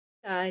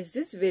Guys,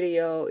 this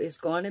video is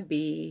going to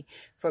be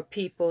for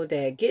people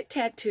that get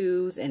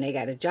tattoos and they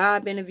got a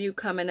job interview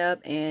coming up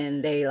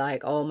and they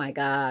like, oh my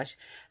gosh,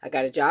 I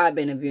got a job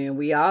interview. And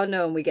we all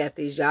know when we got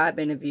these job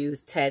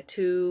interviews,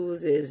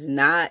 tattoos is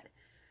not,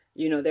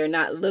 they're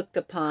not looked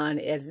upon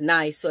as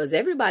nice. So as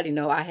everybody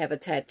know, I have a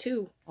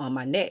tattoo on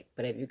my neck,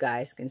 but if you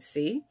guys can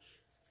see,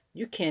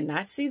 you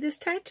cannot see this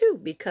tattoo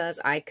because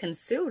I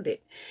concealed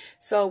it.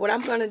 So what I'm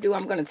going to do,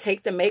 I'm going to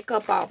take the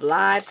makeup off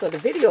live. So the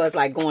video is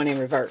like going in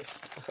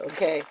reverse.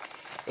 Okay.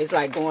 It's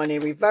like going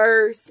in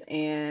reverse.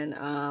 And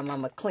I'm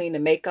going to clean the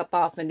makeup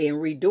off and then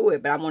redo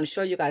it. But I want to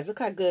show you guys, look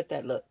how good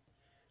that look.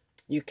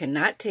 You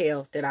cannot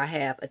tell that I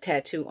have a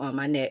tattoo on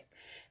my neck.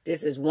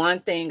 This is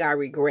one thing I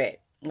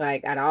regret.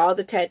 Like, out of all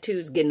the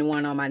tattoos, getting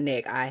one on my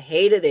neck, I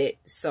hated it.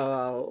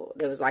 So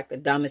it was like the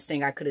dumbest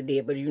thing I could have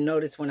did. But you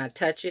notice when I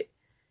touch it,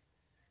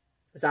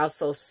 it's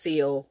also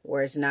sealed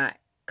where it's not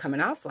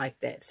coming off like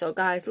that. So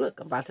guys,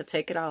 look, I'm about to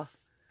take it off.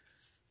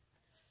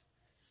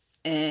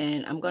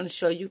 And I'm going to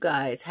show you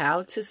guys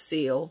how to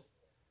seal.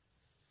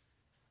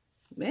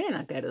 Man,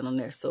 I got it on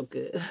there so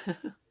good.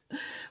 I'm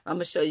going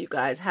to show you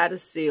guys how to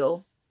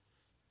seal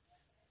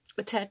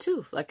a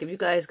tattoo. Like if you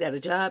guys got a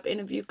job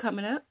interview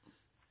coming up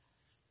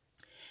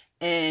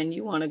and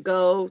you want to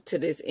go to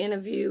this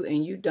interview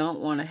and you don't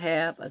want to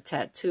have a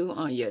tattoo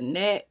on your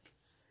neck,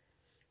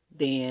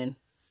 then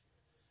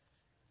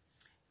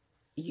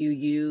you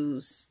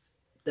use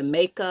the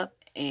makeup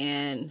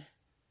and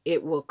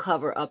it will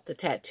cover up the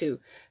tattoo.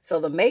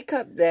 So the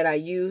makeup that I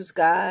use,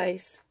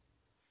 guys,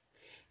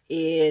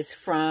 is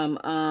from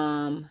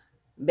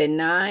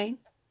Benign,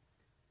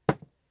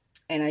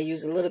 and I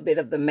use a little bit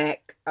of the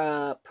MAC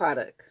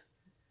product.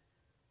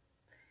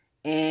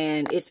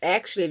 And it's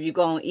actually, if you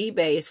go on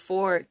eBay, it's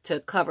to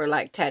cover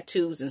like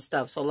tattoos and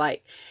stuff. So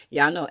like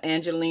y'all know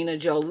Angelina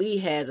Jolie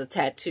has a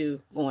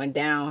tattoo going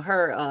down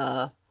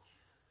her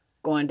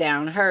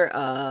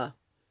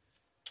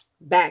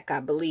back, I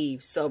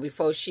believe. So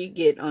before she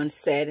get on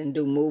set and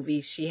do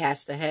movies, she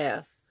has to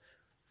have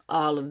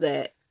all of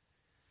that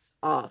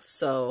off.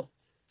 So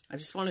I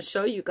just want to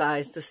show you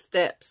guys the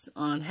steps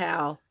on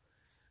how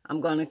I'm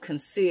going to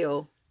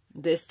conceal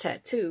this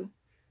tattoo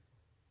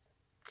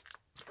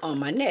on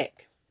my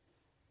neck.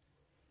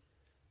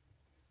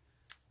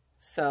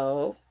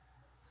 So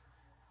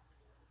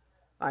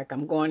like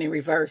I'm going in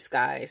reverse,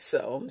 guys.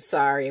 So I'm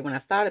sorry. When I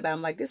thought about it,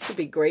 I'm like, this would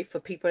be great for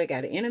people that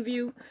got an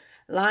interview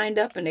lined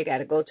up and they got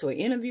to go to an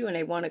interview and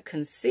they want to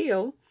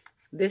conceal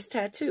this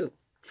tattoo.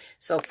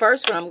 So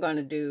first what I'm going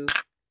to do,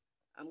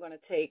 I'm going to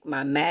take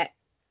my matte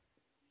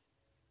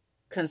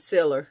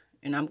concealer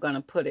and I'm going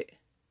to put it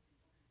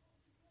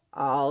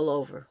all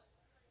over.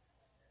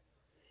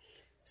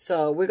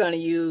 So we're going to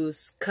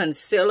use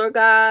concealer,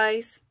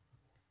 guys,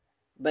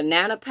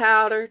 banana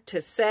powder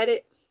to set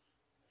it,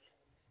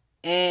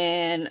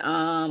 and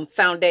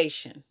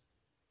foundation.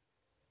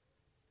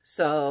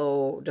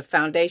 So the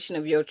foundation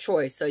of your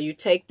choice. So you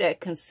take that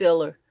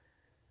concealer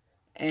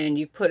and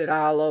you put it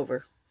all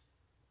over.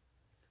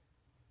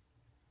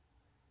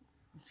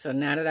 So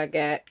now that I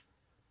got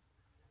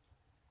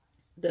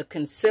the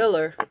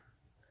concealer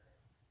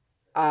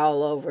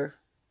all over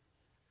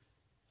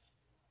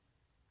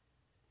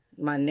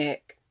my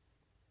neck,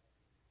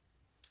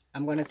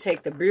 I'm going to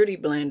take the beauty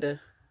blender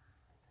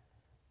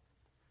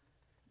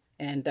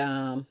and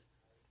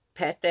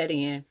pat that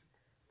in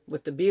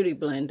with the beauty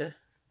blender.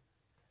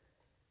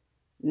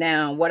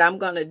 Now, what I'm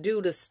going to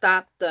do to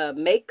stop the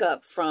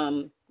makeup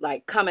from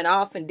like coming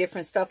off and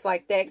different stuff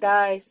like that,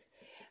 guys,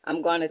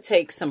 I'm going to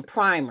take some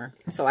primer.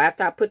 So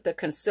after I put the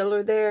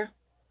concealer there,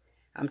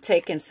 I'm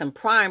taking some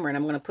primer and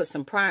I'm going to put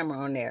some primer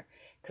on there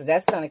because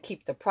that's going to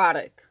keep the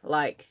product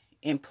like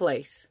in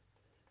place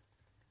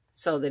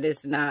so that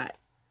it's not,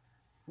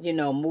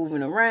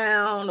 moving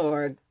around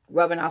or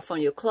rubbing off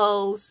on your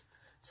clothes.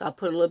 So I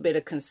put a little bit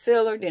of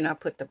concealer, then I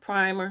put the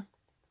primer.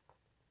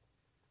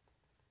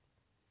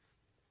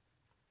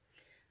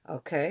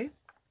 Okay.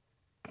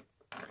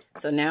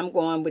 So now I'm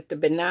going with the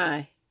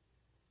Benign.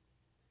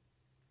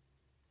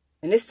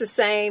 And it's the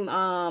same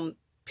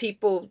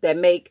people that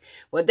make,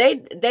 well,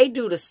 they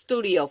do the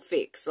studio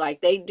fix.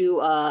 Like they do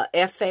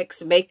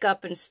FX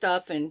makeup and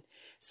stuff. And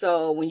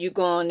so when you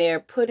go on there,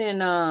 put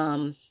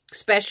in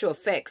special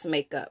effects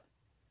makeup.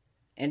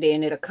 And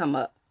then it'll come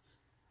up.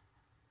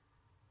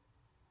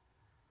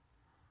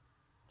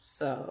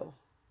 So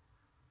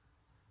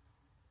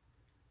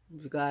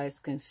you guys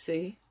can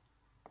see.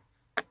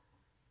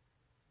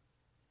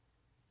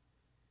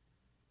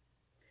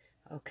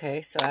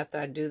 Okay, so after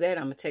I do that,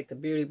 I'm going to take the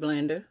beauty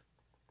blender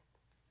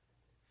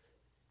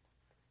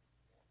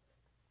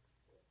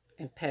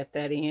and pat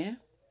that in.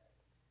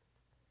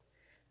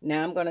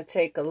 Now I'm going to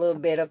take a little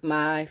bit of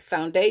my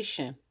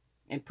foundation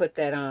and put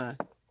that on.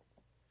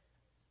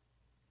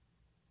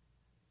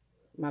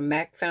 My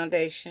MAC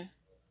foundation.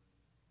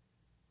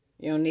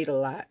 You don't need a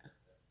lot.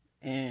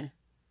 And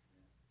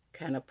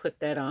kind of put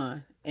that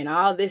on. And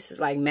all this is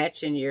like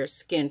matching your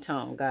skin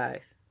tone,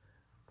 guys.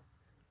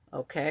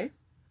 Okay.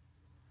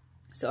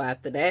 So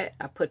after that,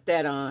 I put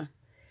that on.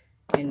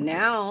 And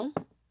now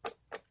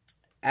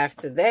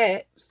After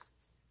that,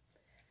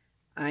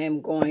 I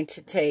am going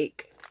to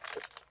take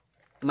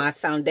my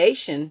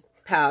foundation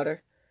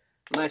powder,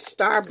 my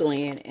Star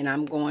Blend, and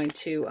I'm going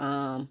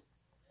to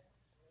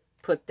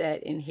put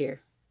that in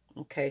here.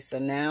 Okay, so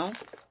now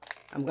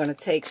I'm going to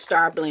take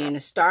Star Blend.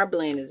 And Star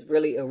Blend is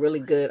really a really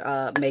good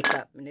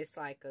makeup. And it's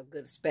like a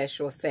good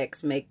special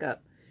effects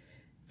makeup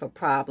for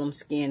problem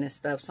skin and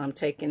stuff. So I'm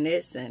taking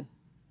this and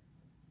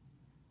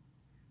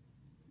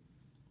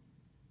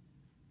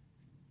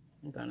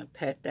I'm going to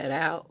pat that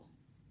out.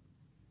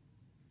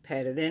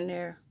 Pat it in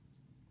there.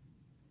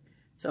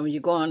 So when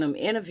you go on them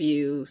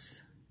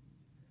interviews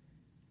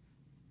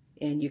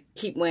and you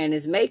keep wearing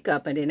this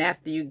makeup, and then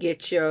after you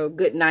get your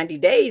good 90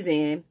 days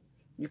in,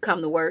 you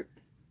come to work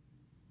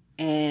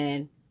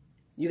and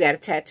you got a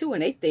tattoo,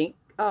 and they think,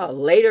 oh,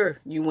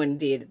 later you went and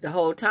did it. The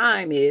whole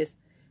time is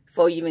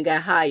before you even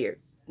got hired,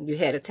 you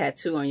had a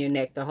tattoo on your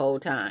neck the whole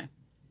time.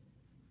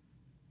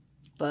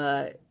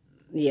 But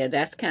yeah,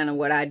 that's kind of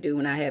what I do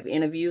when I have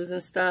interviews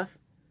and stuff.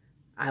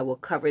 I will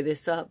cover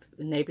this up,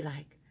 and they be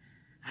like,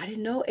 I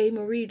didn't know A.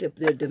 Marie,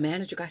 the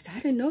manager guy said, I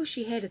didn't know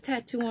she had a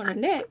tattoo on her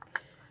neck.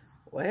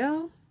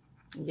 Well,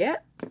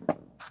 yep,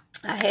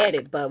 I had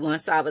it. But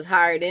once I was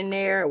hired in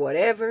there or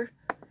whatever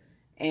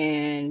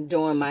and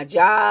doing my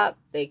job,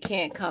 they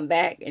can't come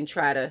back and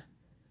try to,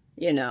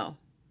 you know,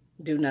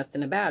 do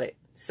nothing about it.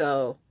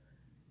 So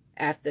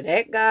after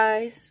that,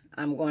 guys,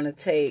 I'm going to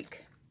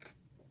take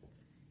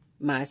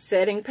my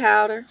setting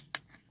powder,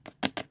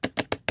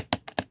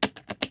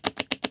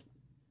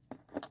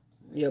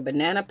 your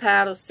banana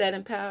powder,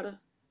 setting powder,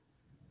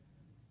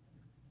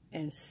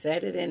 and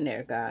set it in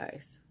there,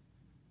 guys.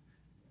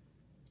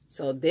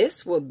 So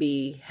this will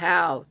be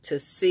how to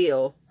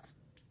seal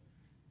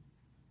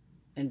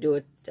and do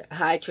it,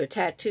 hide your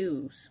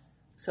tattoos.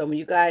 So when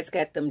you guys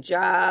got them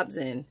jobs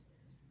and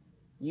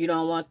you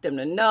don't want them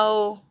to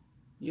know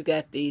you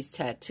got these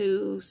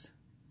tattoos,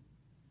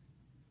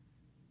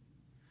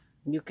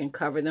 you can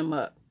cover them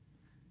up.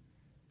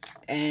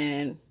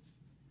 And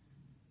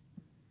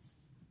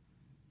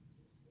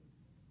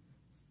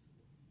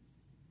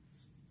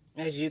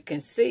as you can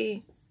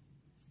see,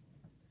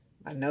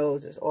 my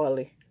nose is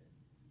oily.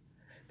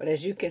 But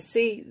as you can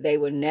see, they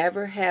will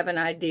never have an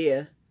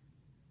idea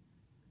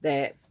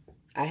that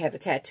I have a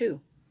tattoo.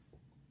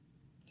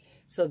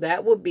 So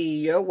that will be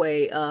your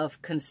way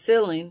of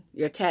concealing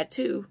your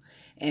tattoo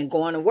and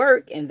going to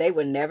work, and they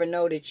will never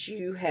know that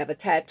you have a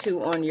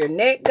tattoo on your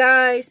neck,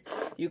 guys.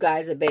 You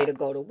guys are able to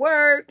go to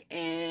work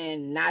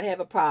and not have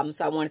a problem.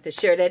 So I wanted to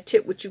share that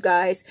tip with you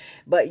guys.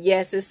 But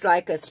yes, it's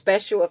like a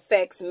special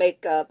effects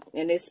makeup,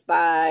 and it's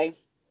by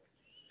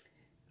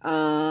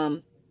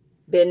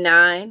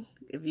Benign.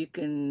 If you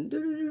can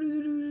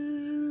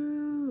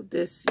do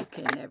this, you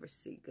can never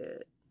see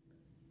good.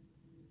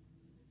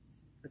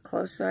 The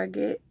closer I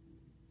get.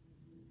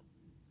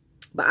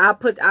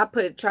 But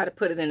try to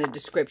put it in the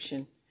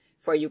description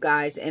for you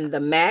guys. And the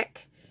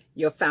MAC,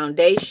 your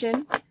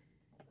foundation,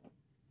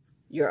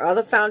 your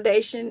other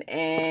foundation,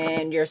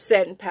 and your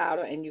setting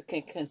powder, and you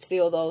can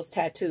conceal those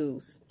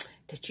tattoos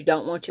that you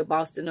don't want your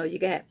boss to know you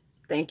got.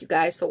 Thank you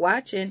guys for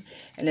watching.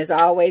 And as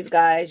always,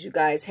 guys, you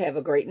guys have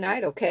a great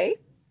night, okay?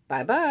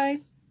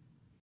 Bye-bye.